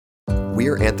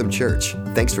We're Anthem Church.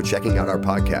 Thanks for checking out our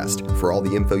podcast. For all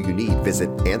the info you need, visit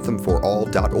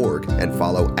anthemforall.org and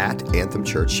follow at Anthem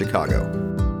Church Chicago.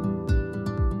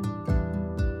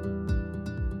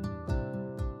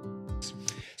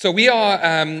 So we are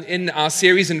in our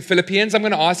series in Philippians. I'm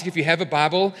going to ask if you have a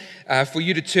Bible for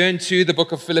you to turn to the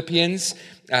book of Philippians.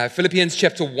 Philippians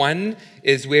chapter 1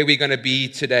 is where we're going to be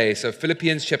today. So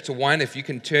Philippians chapter 1, if you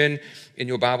can turn in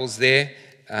your Bibles there.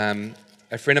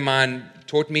 A friend of mine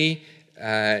taught me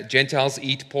Gentiles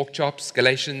eat pork chops.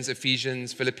 Galatians,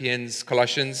 Ephesians, Philippians,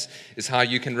 Colossians is how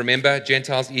you can remember.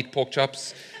 Gentiles eat pork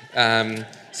chops.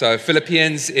 So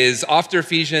Philippians is after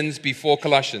Ephesians, before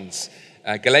Colossians.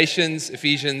 Galatians,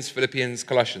 Ephesians, Philippians,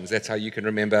 Colossians. That's how you can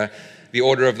remember the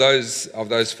order of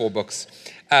those four books.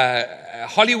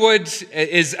 Hollywood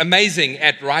is amazing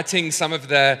at writing some of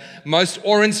the most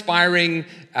awe-inspiring,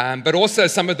 but also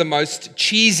some of the most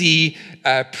cheesy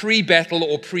pre-battle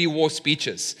or pre-war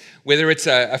speeches. Whether it's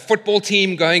a football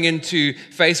team going in to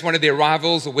face one of their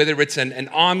rivals, or whether it's an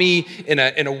army in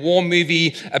a war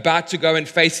movie about to go and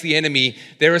face the enemy,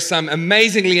 there are some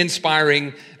amazingly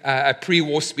inspiring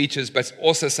pre-war speeches, but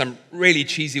also some really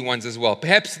cheesy ones as well.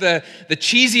 Perhaps the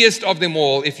cheesiest of them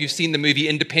all, if you've seen the movie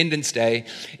Independence Day,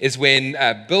 is when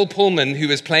Bill Pullman, who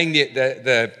is playing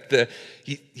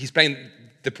he's playing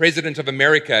the President of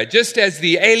America, just as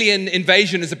the alien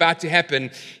invasion is about to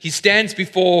happen, he stands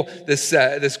before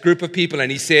this group of people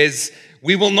and he says,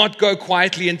 "We will not go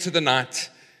quietly into the night.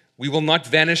 We will not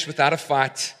vanish without a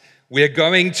fight. We're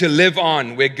going to live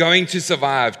on. We're going to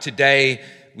survive. Today,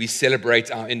 we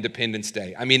celebrate our Independence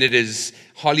Day." I mean, it is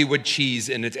Hollywood cheese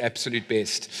in its absolute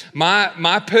best.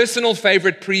 My personal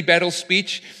favorite pre-battle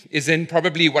speech is in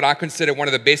probably what I consider one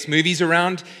of the best movies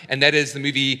around, and that is the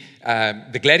movie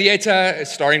The Gladiator,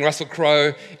 starring Russell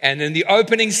Crowe. And in the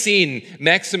opening scene,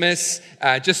 Maximus,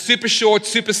 just super short,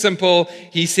 super simple,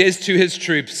 he says to his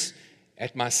troops,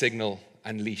 "At my signal,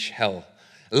 unleash hell."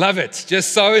 Love it.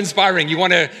 Just so inspiring. You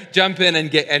want to jump in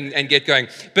and get going.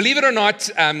 Believe it or not,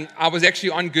 I was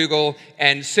actually on Google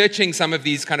and searching some of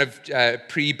these kind of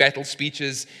pre-battle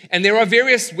speeches. And there are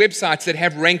various websites that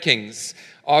have rankings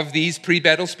of these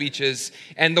pre-battle speeches.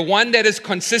 And the one that is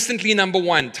consistently number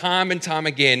one, time and time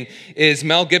again, is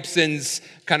Mel Gibson's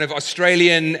kind of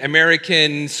Australian,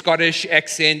 American, Scottish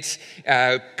accent,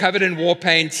 covered in war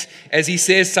paint, as he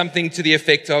says something to the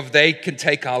effect of, "They can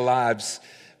take our lives,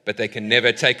 but they can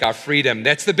never take our freedom."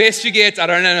 That's the best you get. I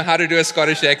don't know how to do a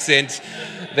Scottish accent.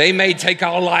 "They may take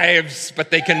our lives, but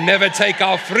they can never take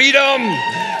our freedom."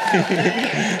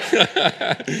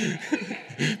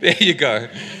 There you go.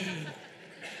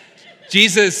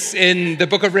 Jesus in the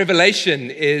book of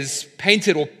Revelation is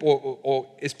painted or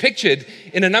is pictured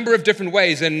in a number of different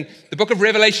ways. And the book of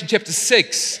Revelation chapter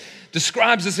 6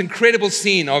 describes this incredible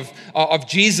scene of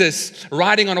Jesus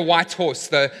riding on a white horse,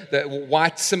 the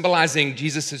white symbolizing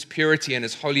Jesus' purity and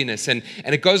his holiness. And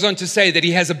it goes on to say that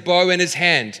he has a bow in his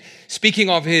hand, speaking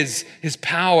of his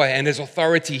power and his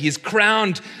authority. He is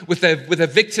crowned with a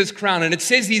victor's crown. And it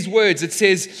says these words, it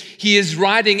says, he is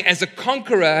riding as a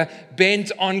conqueror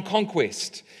bent on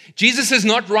conquest. Jesus is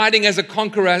not riding as a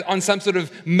conqueror on some sort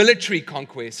of military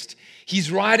conquest.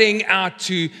 He's riding out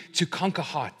to conquer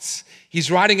hearts. He's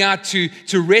riding out to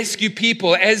rescue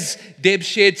people, as Deb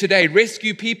shared today,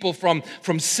 rescue people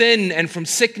from sin and from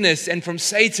sickness and from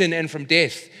Satan and from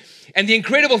death. And the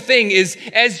incredible thing is,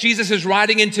 as Jesus is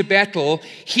riding into battle,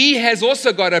 he has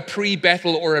also got a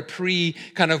pre-battle or a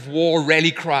pre-kind of war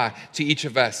rally cry to each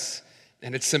of us.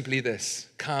 And it's simply this: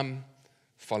 "Come,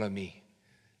 follow me."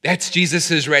 That's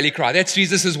Jesus' rally cry. That's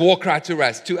Jesus' war cry to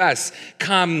us.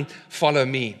 Come, follow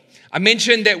me. I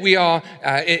mentioned that we are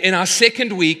in our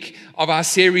second week of our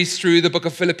series through the book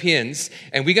of Philippians,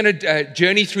 and we're going to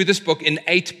journey through this book in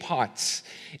 8 parts.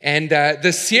 And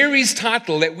the series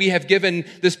title that we have given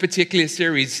this particular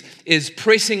series is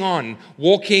Pressing On,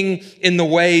 Walking in the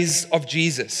Ways of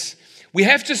Jesus. We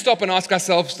have to stop and ask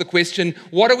ourselves the question,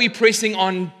 what are we pressing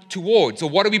on towards, or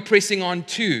what are we pressing on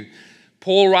to?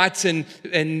 Paul writes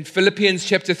in Philippians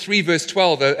chapter 3, verse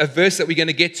 12, a verse that we're going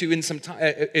to get to in some time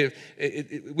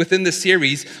within the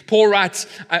series. Paul writes,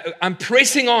 "I'm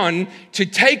pressing on to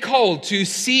take hold, to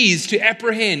seize, to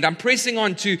apprehend. I'm pressing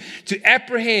on to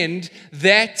apprehend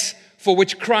that for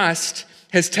which Christ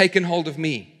has taken hold of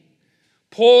me."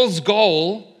 Paul's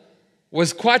goal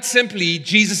was quite simply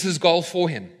Jesus' goal for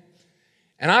him.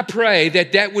 And I pray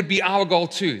that would be our goal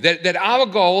too. That our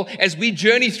goal as we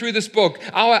journey through this book,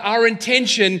 our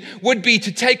intention would be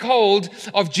to take hold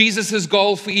of Jesus'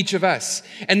 goal for each of us.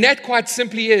 And that quite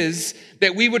simply is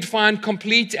that we would find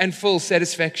complete and full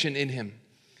satisfaction in him.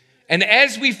 And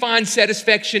as we find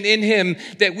satisfaction in him,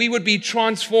 that we would be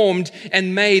transformed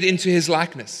and made into his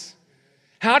likeness.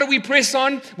 How do we press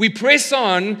on? We press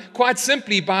on quite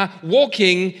simply by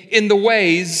walking in the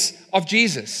ways of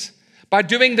Jesus, by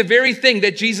doing the very thing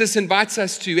that Jesus invites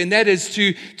us to, and that is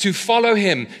to follow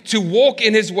him, to walk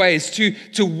in his ways,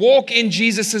 to walk in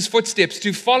Jesus' footsteps,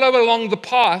 to follow along the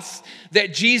path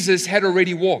that Jesus had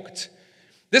already walked.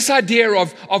 This idea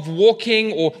of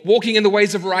walking in the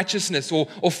ways of righteousness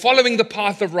or following the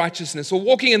path of righteousness or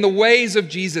walking in the ways of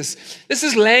Jesus, this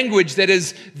is language that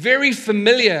is very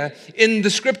familiar in the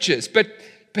scriptures, but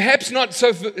perhaps not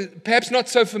so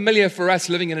familiar for us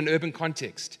living in an urban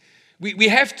context. We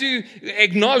have to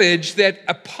acknowledge that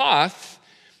a path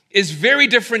is very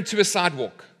different to a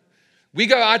sidewalk. We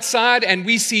go outside and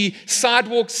we see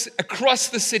sidewalks across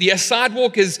the city. A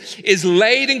sidewalk is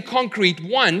laid in concrete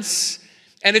once,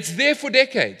 and it's there for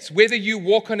decades, whether you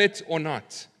walk on it or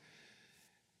not.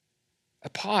 A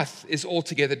path is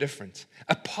altogether different.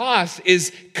 A path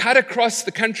is cut across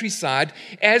the countryside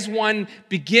as one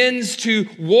begins to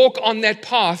walk on that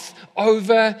path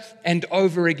over and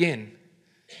over again.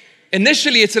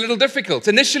 Initially, it's a little difficult.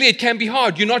 Initially, it can be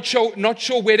hard. You're not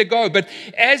sure where to go. But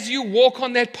as you walk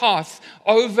on that path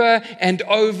over and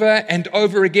over and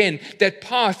over again, that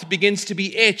path begins to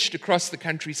be etched across the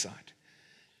countryside.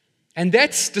 And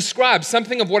that describes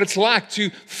something of what it's like to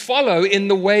follow in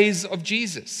the ways of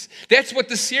Jesus. That's what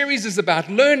the series is about,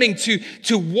 learning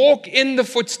to walk in the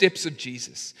footsteps of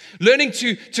Jesus, learning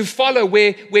to follow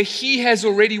where he has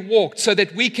already walked so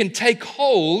that we can take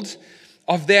hold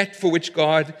of that for which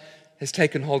God has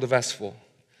taken hold of us for.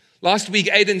 Last week,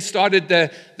 Aidan started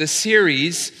the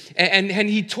series, and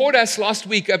he taught us last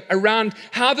week around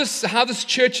how this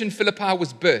church in Philippi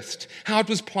was birthed, how it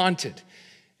was planted.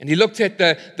 And he looked at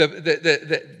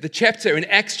the chapter in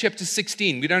Acts chapter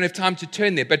 16. We don't have time to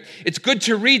turn there, but it's good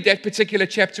to read that particular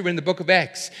chapter in the book of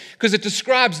Acts because it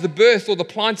describes the birth or the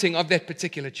planting of that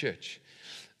particular church.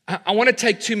 I want to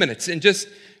take 2 minutes and just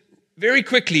very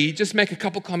quickly just make a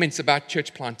couple comments about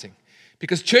church planting.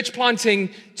 Because church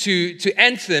planting to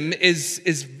Anthem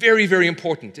is very, very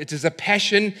important. It is a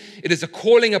passion. It is a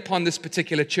calling upon this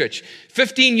particular church.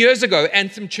 15 years ago,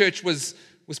 Anthem Church was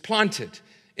planted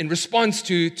in response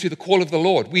to the call of the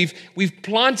Lord. We've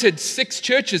planted 6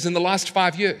 churches in the last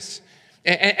 5 years.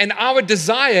 And our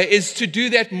desire is to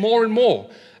do that more and more.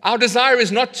 Our desire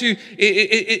is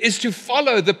to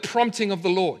follow the prompting of the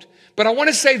Lord. But I want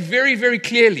to say very, very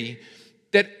clearly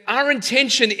that our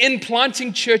intention in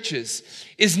planting churches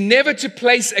is never to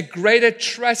place a greater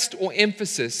trust or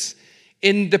emphasis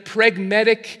in the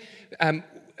pragmatic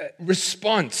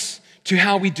response to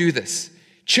how we do this.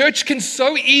 Church can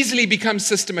so easily become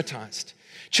systematized.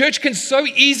 Church can so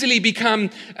easily become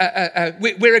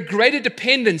where a greater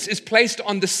dependence is placed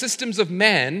on the systems of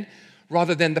man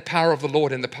rather than the power of the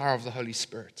Lord and the power of the Holy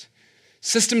Spirit.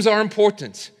 Systems are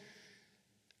important.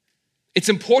 It's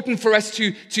important for us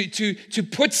to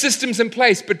put systems in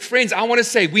place. But friends, I want to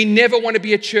say we never want to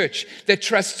be a church that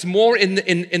trusts more in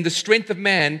the strength of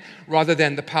man rather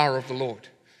than the power of the Lord.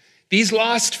 These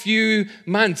last few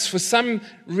months, for some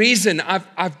reason,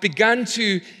 I've begun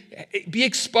to be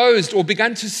exposed or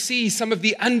begun to see some of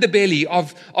the underbelly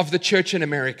of the church in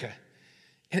America.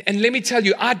 And let me tell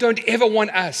you, I don't ever want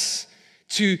us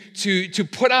to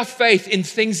put our faith in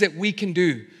things that we can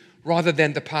do rather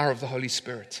than the power of the Holy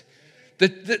Spirit.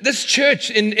 This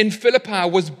church in Philippi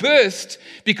was birthed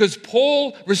because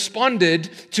Paul responded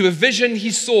to a vision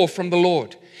he saw from the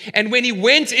Lord. And when he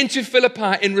went into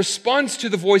Philippi in response to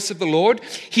the voice of the Lord,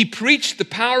 he preached the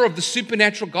power of the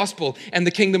supernatural gospel and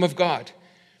the kingdom of God.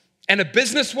 And a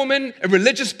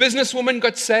religious businesswoman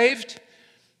got saved.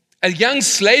 A young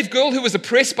slave girl who was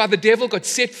oppressed by the devil got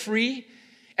set free.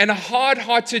 And a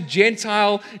hard-hearted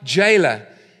Gentile jailer,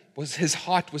 his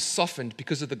heart was softened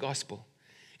because of the gospel.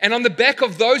 And on the back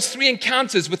of those 3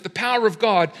 encounters with the power of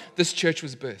God, this church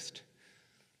was birthed.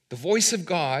 The voice of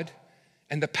God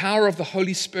and the power of the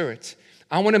Holy Spirit.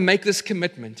 I want to make this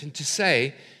commitment and to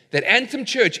say that Anthem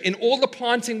Church, in all the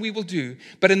planting we will do,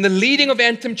 but in the leading of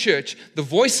Anthem Church, the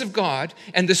voice of God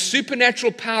and the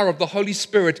supernatural power of the Holy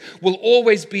Spirit will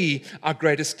always be our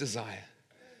greatest desire.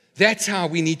 That's how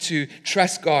we need to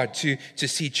trust God to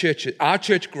see our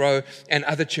church grow and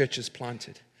other churches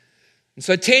planted. And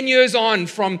so 10 years on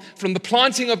from the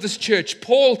planting of this church,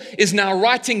 Paul is now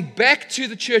writing back to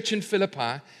the church in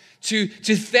Philippi to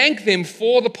thank them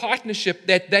for the partnership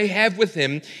that they have with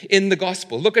him in the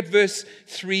gospel. Look at verse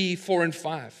 3, 4, and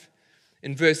 5.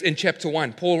 In chapter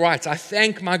 1, Paul writes, I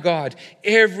thank my God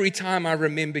every time I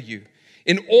remember you.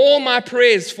 In all my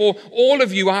prayers for all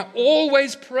of you, I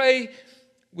always pray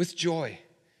with joy.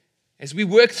 As we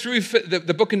work through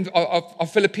the book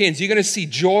of Philippians, you're going to see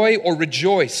joy or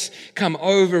rejoice come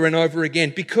over and over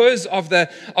again because of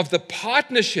the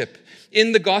partnership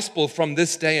in the gospel from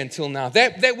this day until now.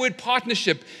 That word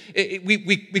partnership,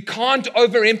 we can't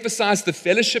overemphasize the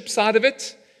fellowship side of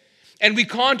it, and we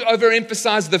can't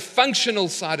overemphasize the functional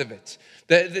side of it.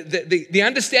 The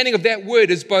understanding of that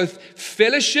word is both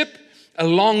fellowship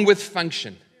along with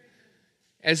function.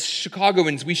 As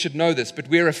Chicagoans, we should know this, but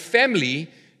we're a family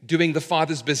doing the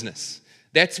Father's business.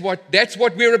 That's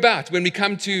what we're about when we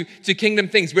come to kingdom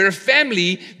things. We're a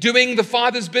family doing the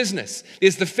Father's business.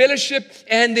 There's the fellowship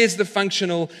and there's the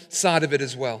functional side of it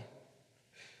as well.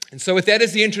 And so with that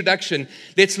as the introduction,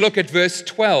 let's look at verse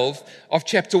 12 of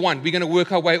chapter 1. We're going to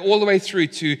work our way all the way through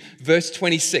to verse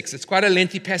 26. It's quite a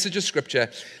lengthy passage of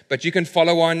scripture, but you can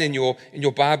follow on in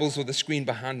your Bibles or the screen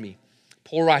behind me.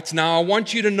 Paul writes, "Now I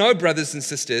want you to know, brothers and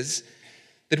sisters,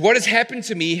 that what has happened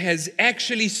to me has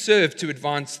actually served to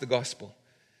advance the gospel.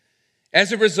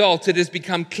 As a result, it has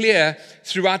become clear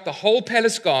throughout the whole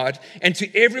palace guard and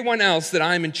to everyone else that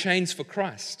I am in chains for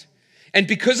Christ. And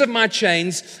because of my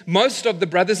chains, most of the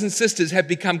brothers and sisters have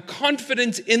become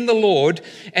confident in the Lord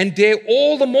and dare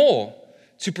all the more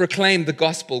to proclaim the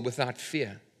gospel without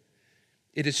fear.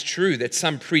 It is true that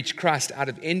some preach Christ out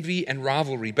of envy and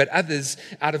rivalry, but others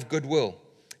out of goodwill.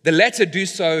 The latter do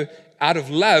so out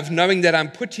of love, knowing that I'm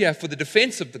put here for the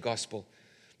defense of the gospel.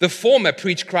 The former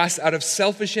preach Christ out of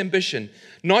selfish ambition,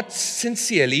 not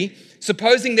sincerely,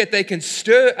 supposing that they can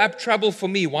stir up trouble for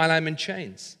me while I'm in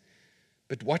chains.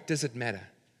 But what does it matter?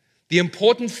 The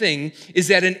important thing is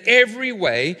that in every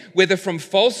way, whether from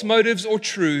false motives or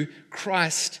true,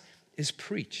 Christ is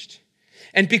preached.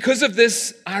 And because of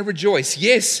this, I rejoice.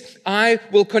 Yes, I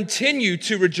will continue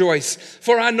to rejoice,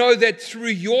 for I know that through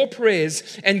your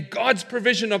prayers and God's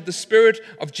provision of the Spirit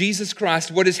of Jesus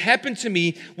Christ, what has happened to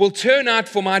me will turn out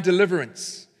for my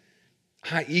deliverance.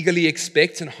 I eagerly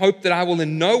expect and hope that I will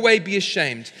in no way be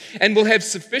ashamed and will have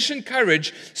sufficient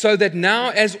courage so that now,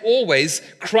 as always,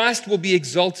 Christ will be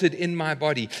exalted in my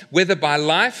body, whether by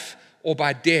life or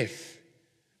by death."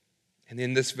 And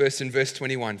then this verse in verse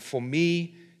 21, "For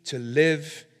me to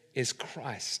live is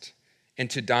Christ,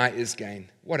 and to die is gain."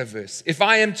 What a verse. "If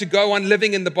I am to go on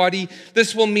living in the body,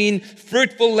 this will mean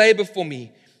fruitful labor for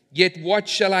me. Yet what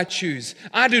shall I choose?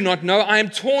 I do not know. I am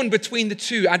torn between the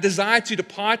two. I desire to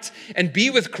depart and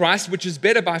be with Christ, which is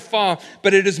better by far,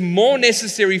 but it is more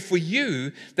necessary for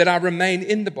you that I remain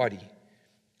in the body.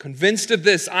 Convinced of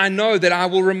this, I know that I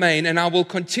will remain and I will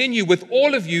continue with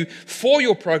all of you for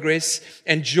your progress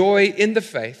and joy in the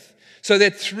faith, so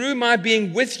that through my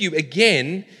being with you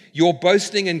again, your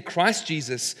boasting in Christ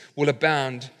Jesus will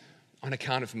abound on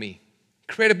account of me."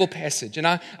 Incredible passage. And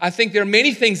I think there are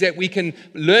many things that we can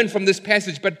learn from this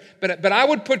passage, but I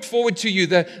would put forward to you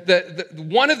the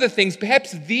one of the things,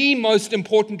 perhaps the most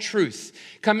important truth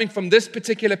coming from this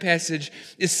particular passage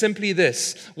is simply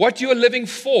this: what you're living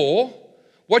for,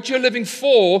 not what you're living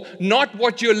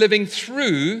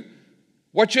through,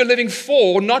 what you're living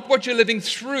for, not what you're living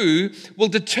through, will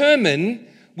determine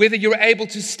whether you're able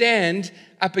to stand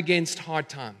up against hard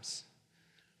times.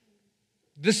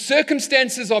 The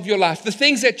circumstances of your life, the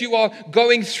things that you are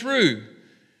going through,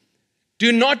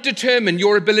 do not determine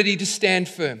your ability to stand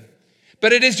firm.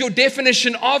 But it is your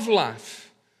definition of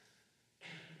life,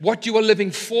 what you are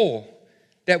living for,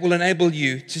 that will enable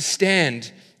you to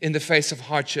stand in the face of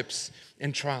hardships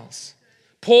and trials.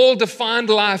 Paul defined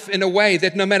life in a way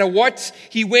that no matter what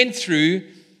he went through,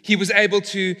 he was able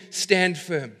to stand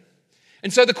firm.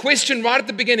 And so the question right at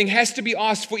the beginning has to be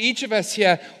asked for each of us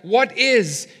here: what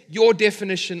is your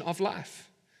definition of life?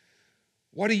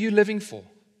 What are you living for?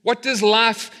 What does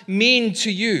life mean to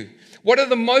you? What are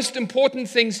the most important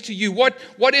things to you? What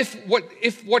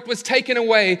if what was taken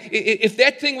away, if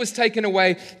that thing was taken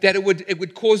away, that it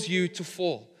would cause you to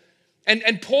fall?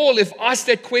 And Paul, if asked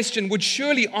that question, would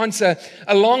surely answer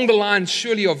along the lines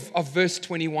surely of verse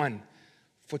 21.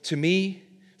 For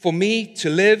me to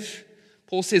live,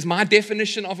 Paul says, my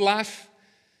definition of life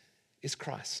is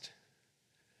Christ.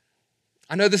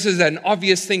 I know this is an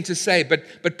obvious thing to say,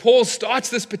 but Paul starts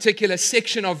this particular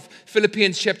section of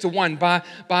Philippians chapter 1 by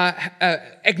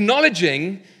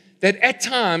acknowledging that at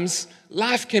times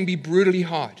life can be brutally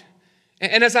hard.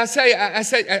 And as I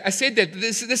said that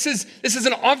this is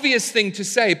an obvious thing to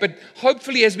say, but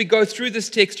hopefully as we go through this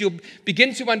text, you'll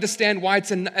begin to understand why it's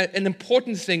an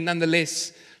important thing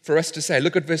nonetheless for us to say.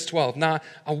 Look at verse 12. Now,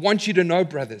 I want you to know,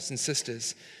 brothers and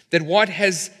sisters, that what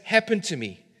has happened to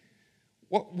me,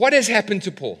 what has happened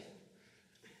to Paul?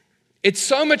 It's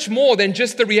so much more than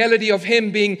just the reality of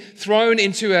him being thrown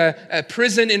into a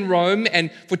prison in Rome,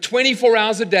 and for 24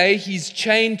 hours a day, he's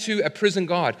chained to a prison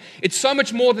guard. It's so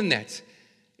much more than that.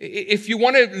 If you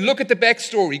want to look at the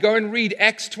backstory, go and read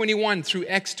Acts 21 through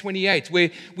Acts 28,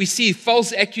 where we see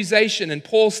false accusation and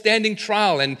Paul standing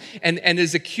trial and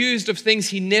is accused of things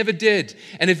he never did.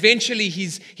 And eventually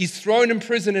he's thrown in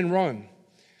prison in Rome.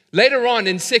 Later on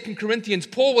in 2 Corinthians,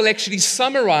 Paul will actually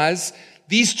summarize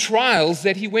these trials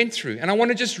that he went through. And I want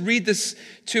to just read this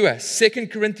to us. 2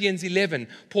 Corinthians 11,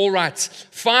 Paul writes,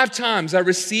 5 times I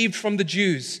received from the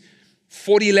Jews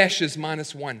 40 lashes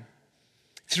minus 1.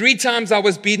 3 times I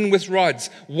was beaten with rods.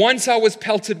 Once I was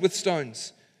pelted with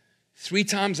stones. 3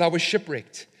 times I was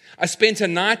shipwrecked. I spent a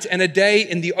night and a day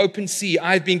in the open sea.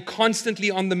 I've been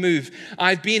constantly on the move.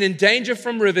 I've been in danger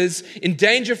from rivers, in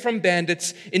danger from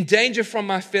bandits, in danger from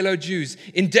my fellow Jews,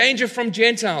 in danger from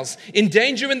Gentiles, in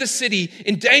danger in the city,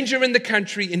 in danger in the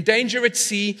country, in danger at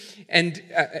sea, and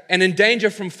in danger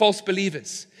from false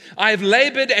believers. I have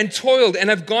labored and toiled and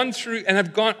have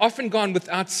often gone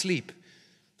without sleep.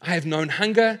 I have known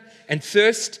hunger and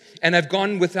thirst and have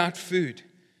gone without food.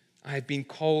 I have been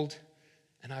cold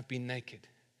and I've been naked.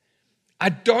 I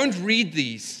don't read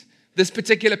this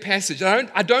particular passage.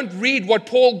 I don't read what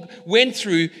Paul went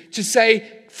through to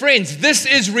say, friends, this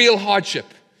is real hardship.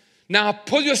 Now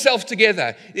pull yourself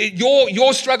together.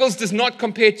 Your struggles does not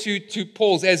compare to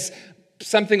Paul's, as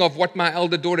something of what my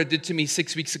elder daughter did to me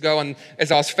 6 weeks ago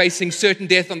as I was facing certain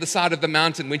death on the side of the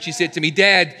mountain, when she said to me,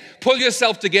 Dad, pull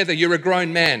yourself together, you're a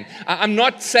grown man. I'm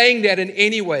not saying that in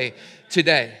any way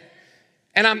today.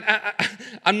 And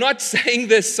I'm not saying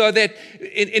this so that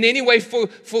in any way for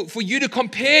you to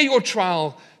compare your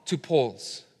trial to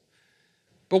Paul's.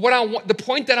 But the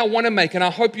point that I want to make, and I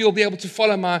hope you'll be able to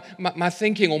follow my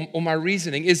thinking or my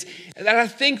reasoning, is that I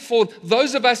think for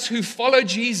those of us who follow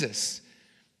Jesus,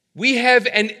 we have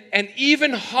an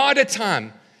even harder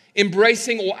time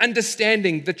embracing or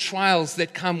understanding the trials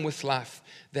that come with life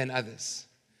than others.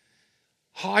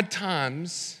 Hard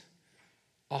times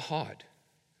are hard.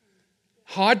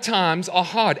 Hard times are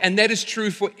hard, and that is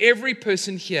true for every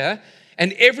person here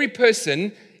and every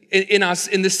person in us,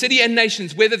 in the city and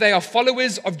nations, whether they are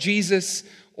followers of Jesus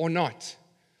or not.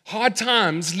 Hard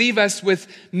times leave us with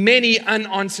many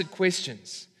unanswered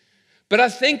questions. But I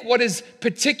think what is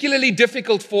particularly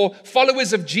difficult for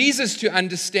followers of Jesus to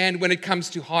understand when it comes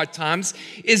to hard times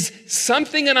is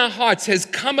something in our hearts has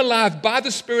come alive by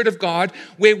the Spirit of God,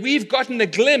 where we've gotten a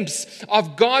glimpse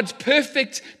of God's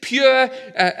perfect, pure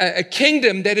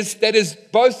kingdom that is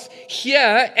both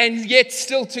here and yet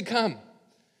still to come.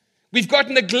 We've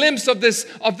gotten a glimpse of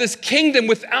this kingdom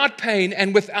without pain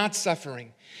and without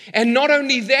suffering. And not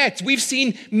only that, we've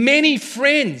seen many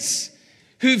friends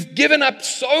who've given up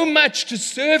so much to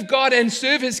serve God and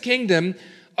serve His kingdom,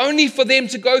 only for them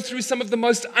to go through some of the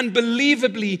most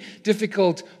unbelievably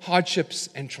difficult hardships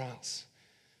and trials.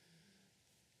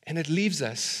 And it leaves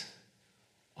us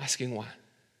asking why.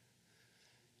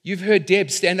 You've heard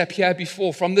Deb stand up here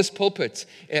before from this pulpit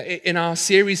in our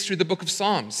series through the book of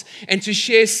Psalms, and to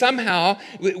share somehow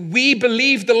we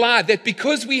believe the lie that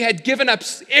because we had given up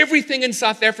everything in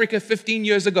South Africa 15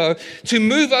 years ago to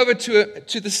move over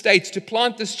to the States to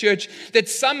plant this church, that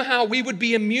somehow we would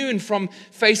be immune from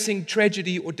facing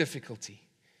tragedy or difficulty.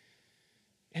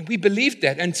 And we believed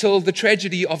that until the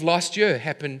tragedy of last year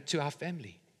happened to our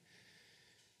family.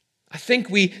 I think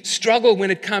we struggle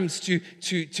when it comes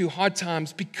to hard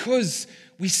times because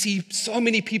we see so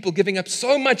many people giving up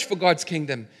so much for God's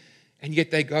kingdom, and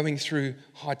yet they're going through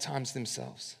hard times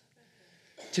themselves.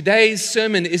 Today's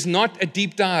sermon is not a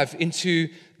deep dive into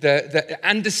the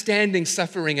understanding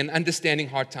suffering and understanding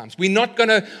hard times. We're not going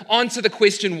to answer the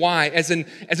question why, as in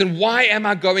why am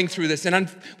I going through this? And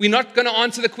we're not going to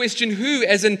answer the question who,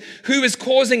 as in who is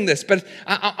causing this. But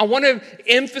I want to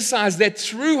emphasize that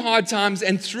through hard times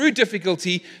and through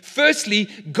difficulty, firstly,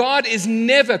 God is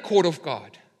never caught off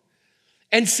guard.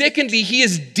 And secondly, He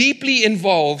is deeply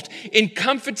involved in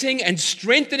comforting and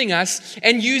strengthening us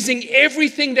and using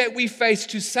everything that we face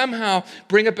to somehow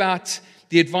bring about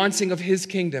the advancing of His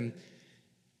kingdom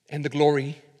and the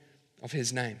glory of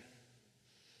His name.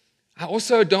 I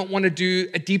also don't want to do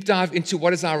a deep dive into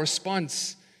what is our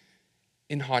response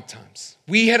in hard times.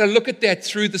 We had a look at that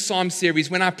through the Psalm series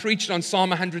when I preached on Psalm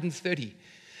 130.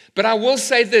 But I will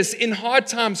say this, in hard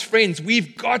times, friends,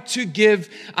 we've got to give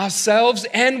ourselves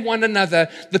and one another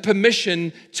the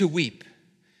permission to weep.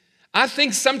 I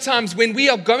think sometimes when we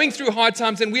are going through hard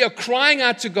times and we are crying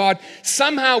out to God,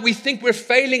 somehow we think we're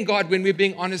failing God when we're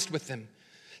being honest with Him.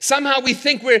 Somehow we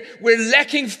think we're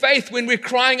lacking faith when we're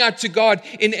crying out to God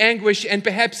in anguish and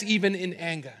perhaps even in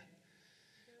anger.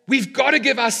 We've got to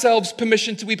give ourselves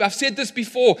permission to weep. I've said this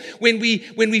before. When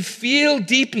we feel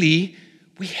deeply,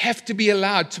 we have to be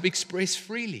allowed to express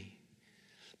freely.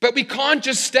 But we can't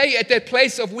just stay at that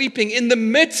place of weeping. In the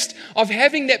midst of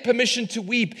having that permission to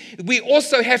weep, we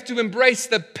also have to embrace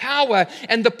the power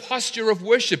and the posture of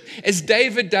worship, as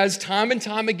David does time and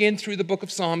time again through the book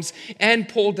of Psalms, and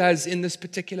Paul does in this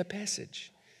particular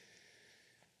passage.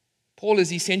 Paul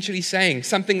is essentially saying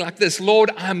something like this: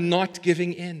 Lord, I'm not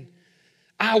giving in.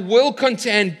 I will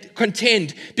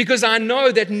contend because I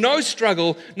know that no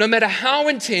struggle, no matter how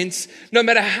intense, no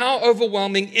matter how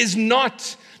overwhelming, is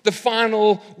not the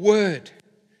final word.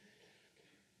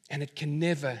 And it can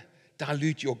never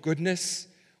dilute your goodness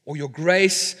or your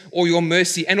grace or your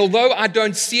mercy. And although I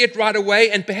don't see it right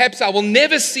away, and perhaps I will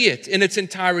never see it in its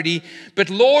entirety, but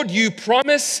Lord, you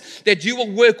promise that you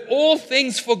will work all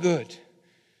things for good.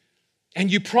 And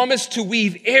you promise to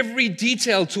weave every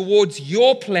detail towards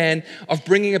your plan of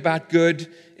bringing about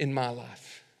good in my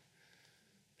life.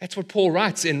 That's what Paul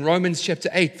writes in Romans chapter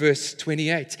 8, verse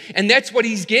 28. And that's what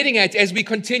he's getting at as we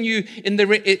continue in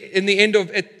the end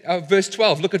of verse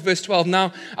 12. Look at verse 12.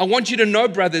 Now, I want you to know,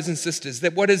 brothers and sisters,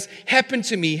 that what has happened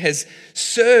to me has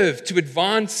served to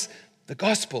advance the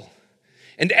gospel.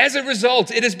 And as a result,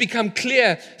 it has become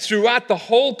clear throughout the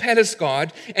whole palace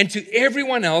guard and to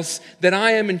everyone else that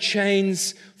I am in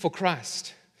chains for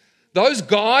Christ. Those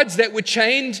guards that were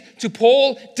chained to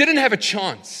Paul didn't have a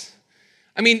chance.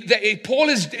 I mean, Paul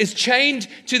is chained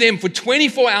to them for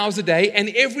 24 hours a day, and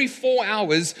every 4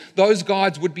 hours, those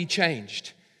guards would be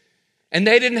changed. And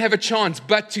they didn't have a chance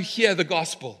but to hear the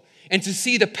gospel and to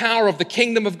see the power of the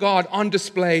kingdom of God on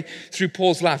display through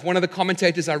Paul's life. One of the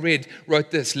commentators I read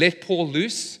wrote this: let Paul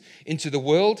loose into the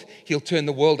world, he'll turn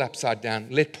the world upside down.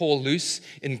 Let Paul loose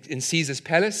in Caesar's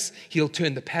palace, he'll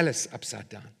turn the palace upside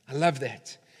down. I love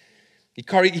that. He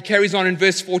carries on in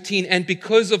verse 14, and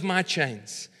because of my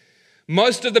chains,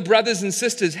 most of the brothers and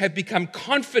sisters have become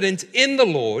confident in the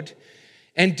Lord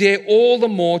and dare all the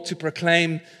more to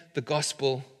proclaim the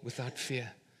gospel without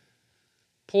fear.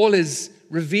 Paul is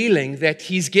revealing that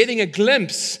he's getting a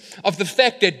glimpse of the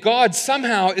fact that God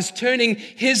somehow is turning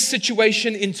his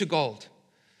situation into gold.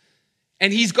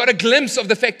 And he's got a glimpse of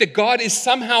the fact that God is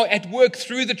somehow at work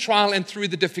through the trial and through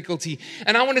the difficulty.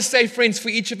 And I want to say, friends, for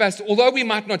each of us, although we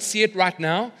might not see it right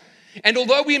now, and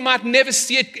although we might never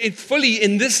see it fully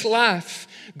in this life,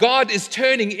 God is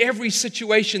turning every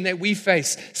situation that we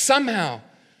face somehow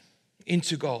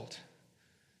into gold.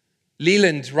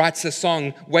 Leland writes a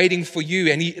song, Waiting for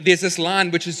You, and there's this line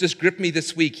which has just gripped me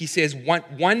this week. He says,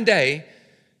 one day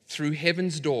through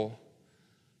heaven's door,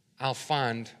 I'll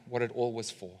find what it all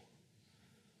was for.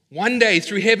 One day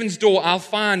through heaven's door, I'll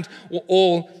find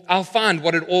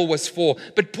what it all was for.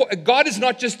 But God is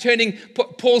not just turning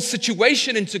Paul's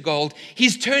situation into gold.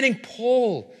 He's turning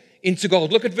Paul into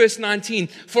gold. Look at verse 19.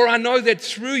 For I know that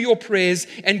through your prayers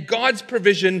and God's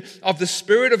provision of the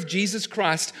Spirit of Jesus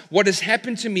Christ, what has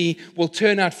happened to me will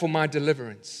turn out for my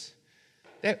deliverance.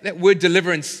 That word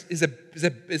deliverance is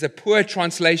a poor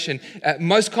translation.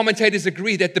 Most commentators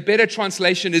agree that the better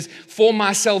translation is for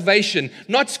my salvation.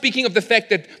 Not speaking of the fact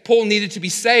that Paul needed to be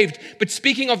saved, but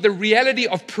speaking of the reality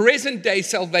of present day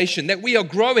salvation, that we are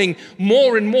growing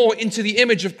more and more into the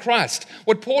image of Christ.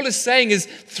 What Paul is saying is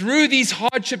through these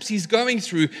hardships he's going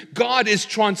through, God is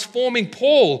transforming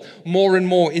Paul more and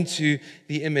more into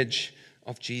the image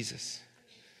of Jesus.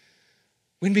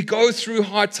 When we go through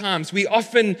hard times, we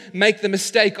often make the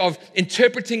mistake of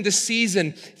interpreting the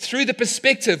season through the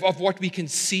perspective of what we can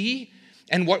see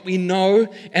and what we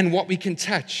know and what we can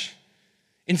touch,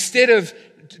 instead of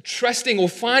trusting or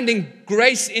finding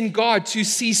grace in God to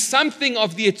see something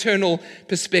of the eternal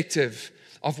perspective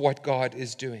of what God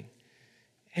is doing.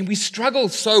 And we struggle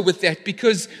so with that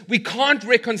because we can't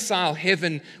reconcile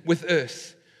heaven with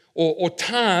earth or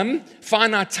time,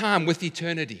 finite time, with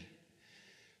eternity.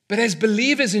 But as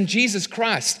believers in Jesus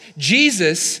Christ,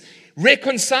 Jesus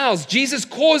reconciles. Jesus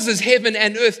causes heaven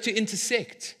and earth to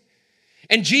intersect.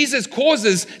 And Jesus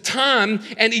causes time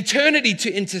and eternity to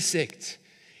intersect.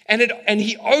 And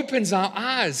he opens our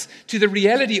eyes to the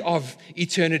reality of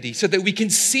eternity so that we can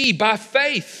see by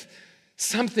faith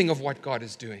something of what God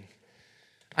is doing.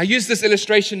 I used this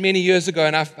illustration many years ago,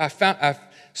 and I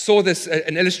saw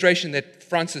an illustration that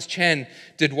Francis Chan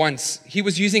did once. He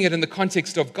was using it in the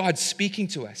context of God speaking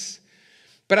to us.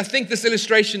 But I think this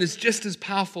illustration is just as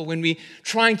powerful when we're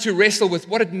trying to wrestle with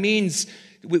what it means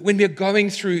when we're going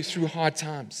through hard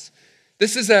times.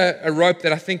 This is a rope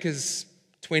that I think is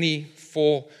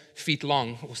 24 feet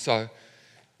long or so.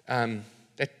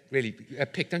 That really,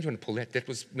 Pick, don't you want to pull that? That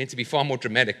was meant to be far more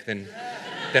dramatic than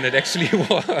it actually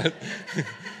was.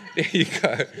 There you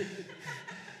go.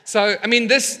 So,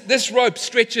 this rope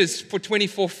stretches for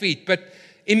 24 feet, but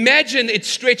imagine it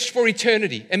stretched for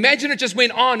eternity. Imagine it just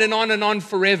went on and on and on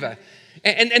forever.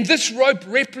 And this rope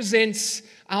represents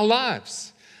our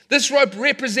lives. This rope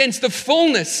represents the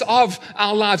fullness of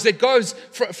our lives that goes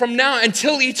from now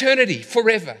until eternity,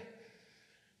 forever.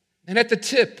 And at the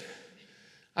tip,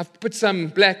 I've put some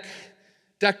black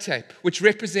duct tape, which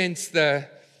represents the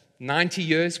 90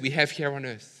 years we have here on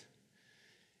earth.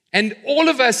 And all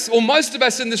of us, or most of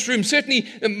us in this room, certainly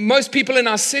most people in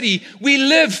our city, we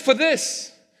live for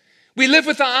this. We live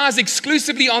with our eyes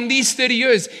exclusively on these 30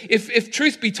 years. If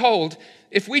truth be told,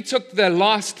 if we took the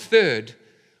last third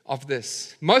of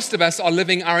this, most of us are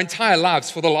living our entire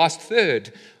lives for the last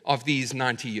third of these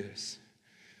 90 years.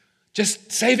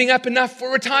 Just saving up enough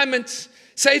for retirement,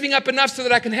 saving up enough so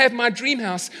that I can have my dream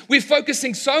house. We're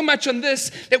focusing so much on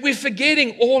this that we're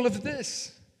forgetting all of this.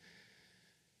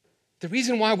 The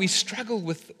reason why we struggle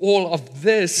with all of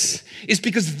this is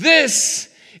because this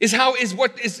is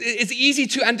what is easy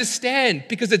to understand,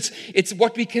 because it's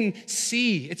what we can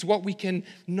see, it's what we can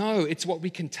know, it's what we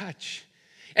can touch.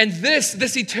 And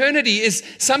this eternity is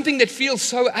something that feels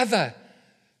so other,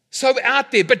 so out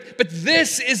there. But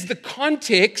this is the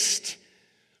context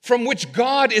from which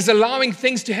God is allowing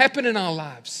things to happen in our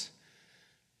lives.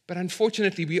 But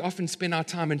unfortunately, we often spend our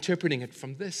time interpreting it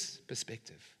from this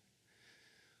perspective.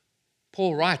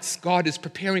 Paul writes, God is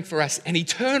preparing for us an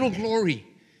eternal glory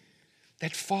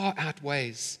that far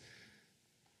outweighs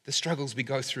the struggles we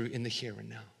go through in the here and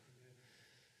now.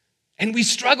 And we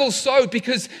struggle so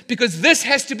because this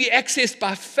has to be accessed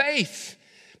by faith.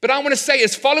 But I want to say,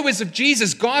 as followers of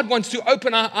Jesus, God wants to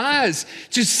open our eyes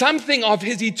to something of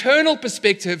his eternal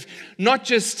perspective, not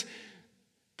just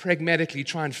pragmatically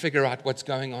try and figure out what's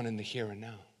going on in the here and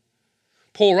now.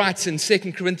 Paul writes in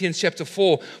 2 Corinthians chapter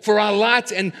 4, "For our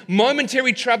light and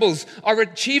momentary troubles are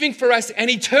achieving for us an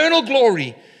eternal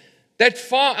glory that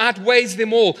far outweighs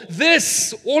them all."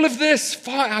 All of this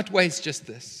far outweighs just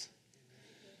this.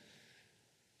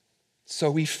 So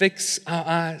we fix our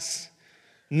eyes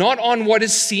not on what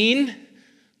is seen,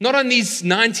 not on these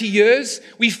 90 years.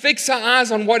 We fix our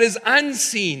eyes on what is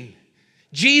unseen,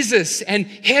 Jesus and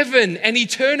heaven and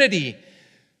eternity.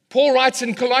 Paul writes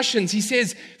in Colossians, he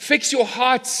says, fix your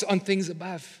hearts on things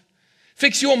above.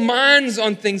 Fix your minds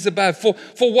on things above. For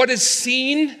what is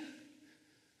seen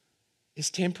is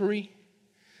temporary,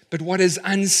 but what is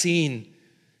unseen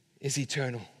is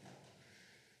eternal.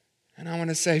 And I want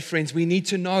to say, friends, we need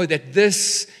to know that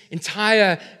this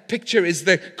entire picture is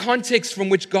the context from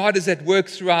which God is at work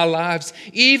through our lives,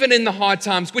 even in the hard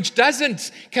times, which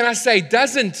doesn't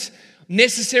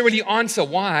necessarily answer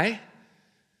why,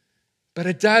 but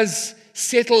it does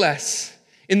settle us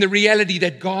in the reality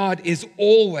that God is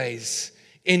always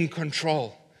in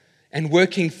control and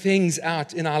working things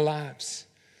out in our lives.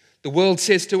 The world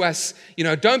says to us,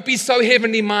 don't be so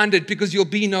heavenly minded because you'll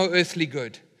be no earthly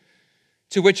good.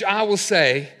 To which I will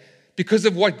say, because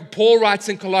of what Paul writes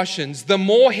in Colossians, the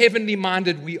more heavenly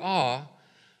minded we are,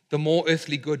 the more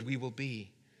earthly good we will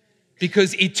be.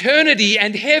 Because eternity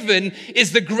and heaven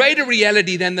is the greater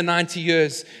reality than the 90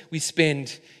 years we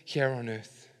spend here on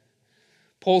earth.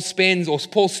 Paul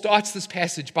starts this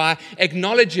passage by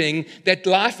acknowledging that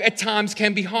life at times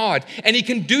can be hard. And he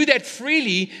can do that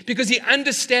freely because he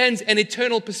understands an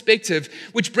eternal perspective,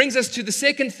 which brings us to the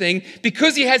second thing.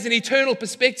 Because he has an eternal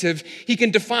perspective, he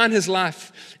can define his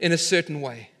life in a certain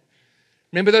way.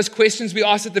 Remember those questions we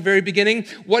asked at the very beginning?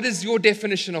 What is your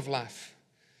definition of life?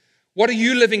 What are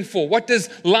you living for? What does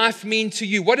life mean to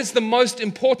you? What is the most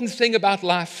important thing about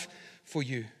life for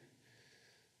you?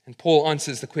 And Paul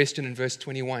answers the question in verse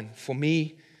 21. For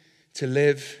me, to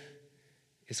live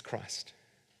is Christ.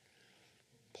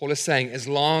 Paul is saying, as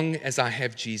long as I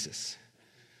have Jesus,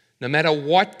 no matter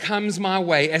what comes my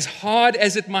way, as hard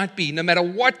as it might be, no matter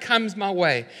what comes my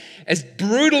way, as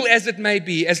brutal as it may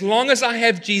be, as long as I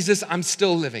have Jesus, I'm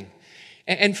still living.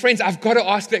 And friends, I've got to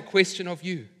ask that question of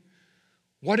you.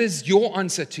 What is your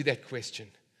answer to that question?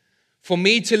 For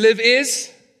me to live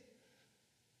is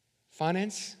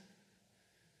finance.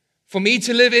 For me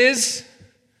to live is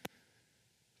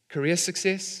career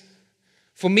success.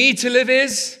 For me to live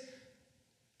is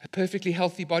a perfectly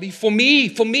healthy body. For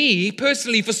me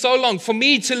personally, for so long, for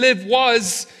me to live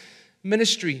was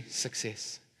ministry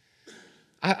success.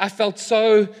 I felt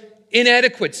so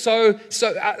inadequate, so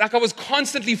like I was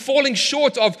constantly falling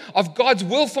short of God's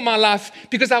will for my life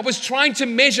because I was trying to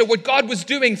measure what God was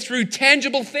doing through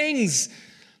tangible things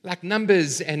like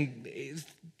numbers and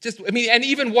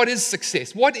even what is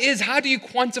success? How do you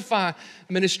quantify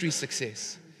ministry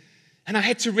success? And I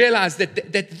had to realize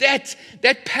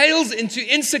that pales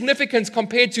into insignificance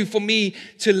compared to, for me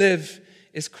to live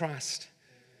is Christ.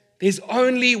 There's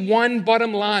only one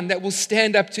bottom line that will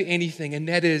stand up to anything, and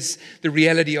that is the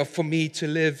reality of for me to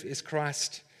live is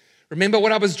Christ. Remember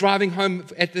what I was driving home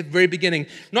at the very beginning.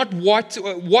 Not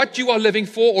what you are living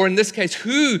for, or in this case,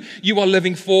 who you are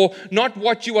living for, not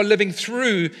what you are living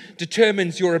through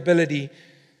determines your ability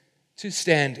to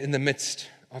stand in the midst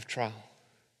of trial.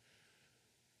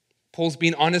 Paul's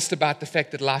been honest about the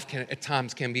fact that life at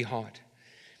times can be hard.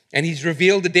 And he's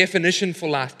revealed the definition for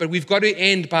life. But we've got to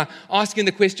end by asking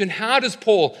the question, how does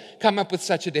Paul come up with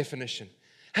such a definition?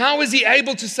 How is he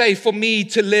able to say, for me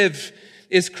to live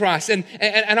is Christ? And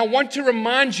I want to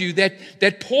remind you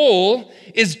that Paul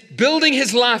is building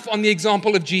his life on the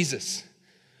example of Jesus.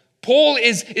 Paul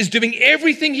is doing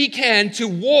everything he can to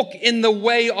walk in the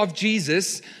way of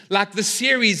Jesus, like the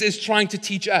series is trying to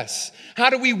teach us. How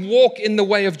do we walk in the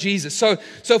way of Jesus? So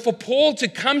for Paul to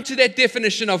come to that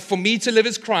definition of for me to live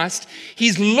as Christ,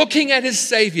 he's looking at his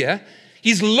Savior,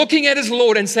 he's looking at his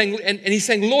Lord and he's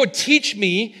saying, Lord, teach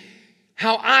me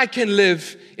how I can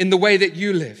live in the way that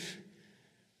you live.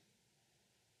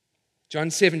 John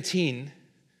 17,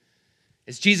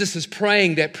 as Jesus is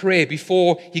praying that prayer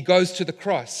before he goes to the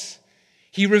cross,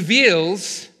 he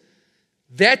reveals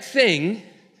that thing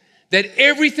that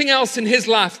everything else in his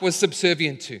life was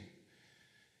subservient to.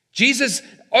 Jesus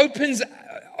opens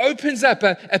up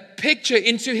a picture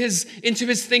into his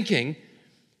thinking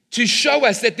to show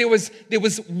us that there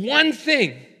was one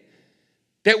thing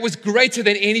that was greater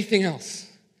than anything else.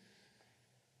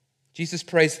 Jesus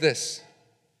prays this,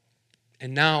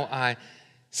 and now I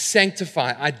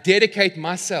dedicate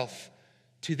myself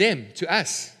to them, to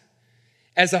us,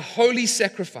 as a holy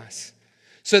sacrifice,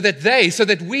 so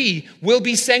that we will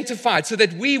be sanctified, so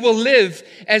that we will live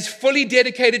as fully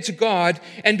dedicated to God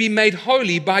and be made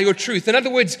holy by your truth. In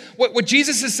other words, what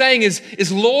Jesus is saying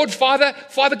is, Lord, Father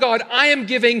God, I am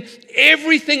giving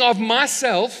everything of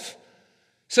myself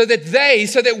so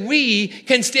that we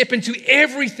can step into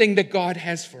everything that God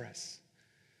has for us.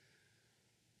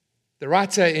 The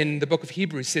writer in the book of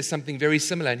Hebrews says something very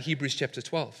similar in Hebrews chapter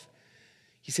 12.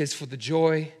 He says, for the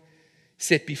joy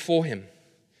set before him,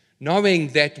 knowing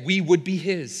that we would be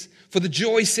his. For the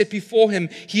joy set before him,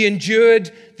 he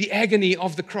endured the agony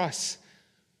of the cross.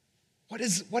 What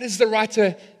is the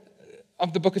writer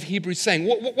of the book of Hebrews saying?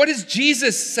 What is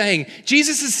Jesus saying?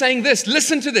 Jesus is saying this.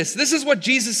 Listen to this. This is what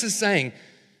Jesus is saying.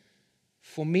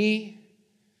 For me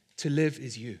to live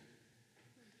is you.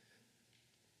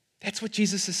 That's what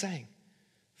Jesus is saying.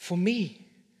 For me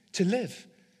to live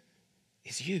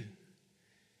is you.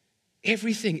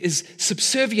 Everything is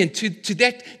subservient to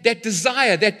that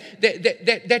desire,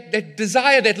 that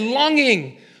desire, that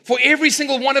longing for every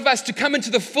single one of us to come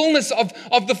into the fullness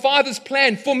of the Father's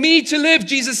plan. For me to live,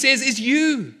 Jesus says, is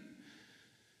you.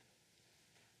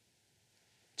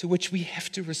 To which we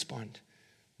have to respond.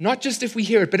 Not just if we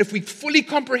hear it, but if we fully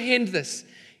comprehend this,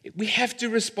 we have to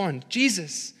respond.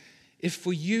 Jesus, if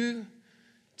for you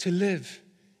to live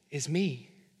is me,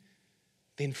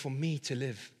 then for me to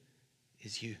live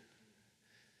is you.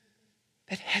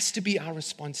 That has to be our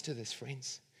response to this,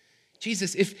 friends.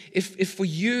 Jesus, if for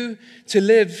you to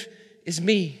live is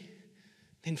me,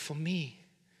 then for me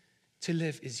to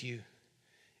live is you.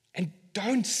 And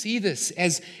don't see this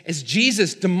as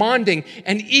Jesus demanding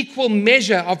an equal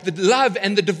measure of the love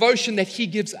and the devotion that he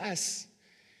gives us.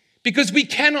 Because we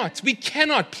cannot,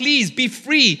 please be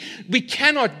free. We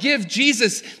cannot give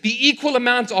Jesus the equal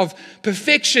amount of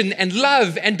perfection and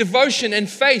love and devotion and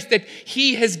faith that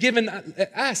he has given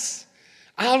us.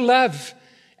 Our love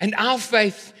and our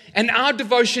faith and our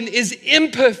devotion is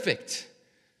imperfect.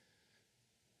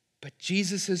 But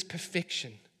Jesus'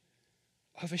 perfection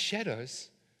overshadows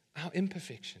our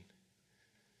imperfection.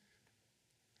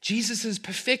 Jesus'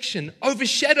 perfection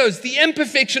overshadows the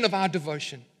imperfection of our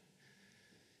devotion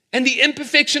and the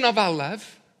imperfection of our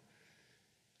love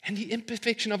and the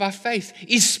imperfection of our faith,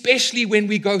 especially when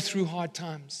we go through hard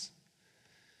times.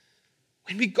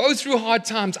 When we go through hard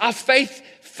times, our faith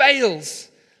fails.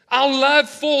 Our love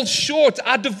falls short.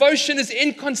 Our devotion is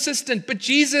inconsistent. But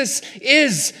Jesus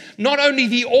is not only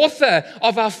the author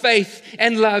of our faith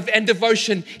and love and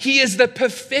devotion, he is the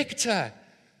perfecter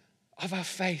of our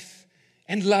faith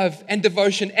and love and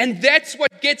devotion. And that's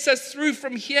what gets us through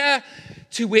from here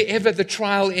to wherever the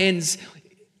trial ends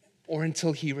or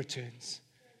until he returns.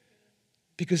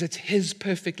 Because it's his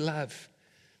perfect love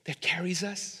that carries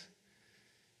us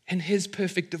and his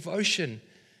perfect devotion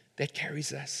that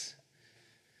carries us.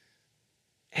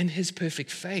 And his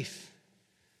perfect faith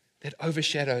that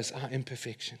overshadows our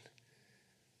imperfection.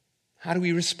 How do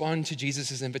we respond to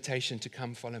Jesus' invitation to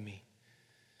come follow me?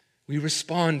 We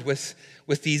respond with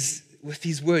these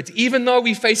these words. Even though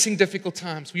we're facing difficult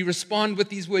times, we respond with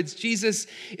these words, Jesus,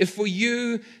 if for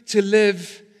you to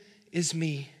live is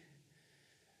me,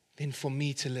 then for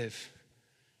me to live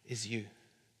is you.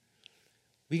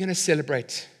 We're going to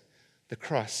celebrate the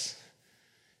cross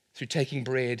through taking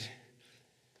bread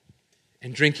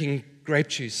and drinking grape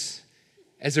juice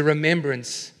as a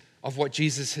remembrance of what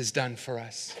Jesus has done for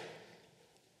us.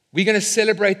 We're going to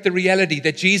celebrate the reality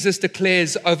that Jesus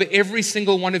declares over every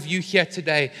single one of you here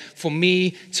today, for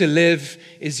me to live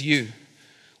is you.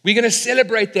 We're going to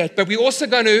celebrate that, but we're also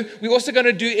going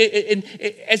to do,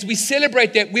 as we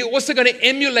celebrate that, we're also going to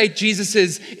emulate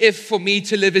Jesus's if for me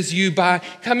to live is you by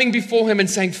coming before him and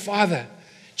saying, Father,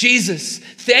 Jesus,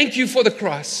 thank you for the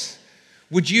cross.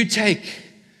 Would you take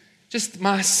just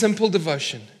my simple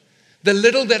devotion, the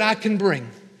little that I can bring,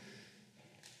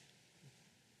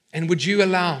 and would you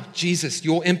allow, Jesus,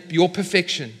 your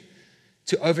perfection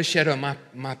to overshadow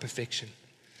my perfection?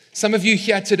 Some of you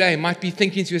here today might be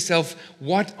thinking to yourself,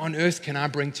 what on earth can I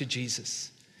bring to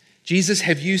Jesus? Jesus,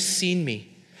 have you seen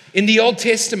me? In the Old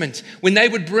Testament, when they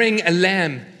would bring a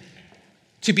lamb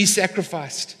to be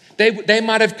sacrificed, they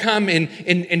might have come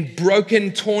in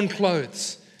broken, torn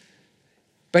clothes.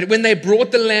 But when they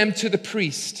brought the lamb to the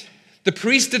priest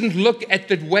didn't look at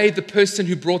the way the person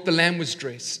who brought the lamb was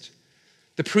dressed.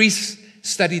 The priest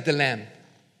studied the lamb.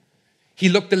 He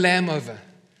looked the lamb over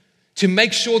to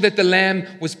make sure that the lamb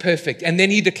was perfect. And then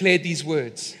he declared these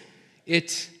words,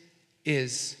 it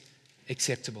is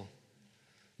acceptable.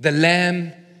 The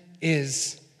lamb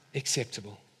is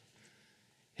acceptable.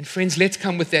 And friends, let's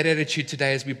come with that attitude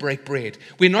today as we break bread.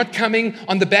 We're not coming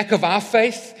on the back of our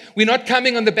faith. We're not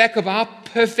coming on the back of our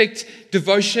perfect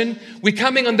devotion. We're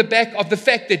coming on the back of the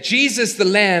fact that Jesus, the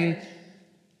lamb,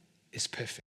 is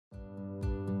perfect.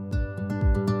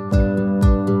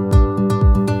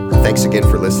 Thanks again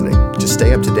for listening. To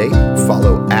stay up to date,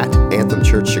 follow at Anthem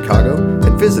Church Chicago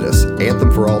and visit us,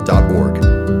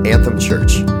 anthemforall.org. Anthem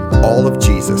Church, all of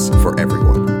Jesus for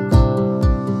everyone.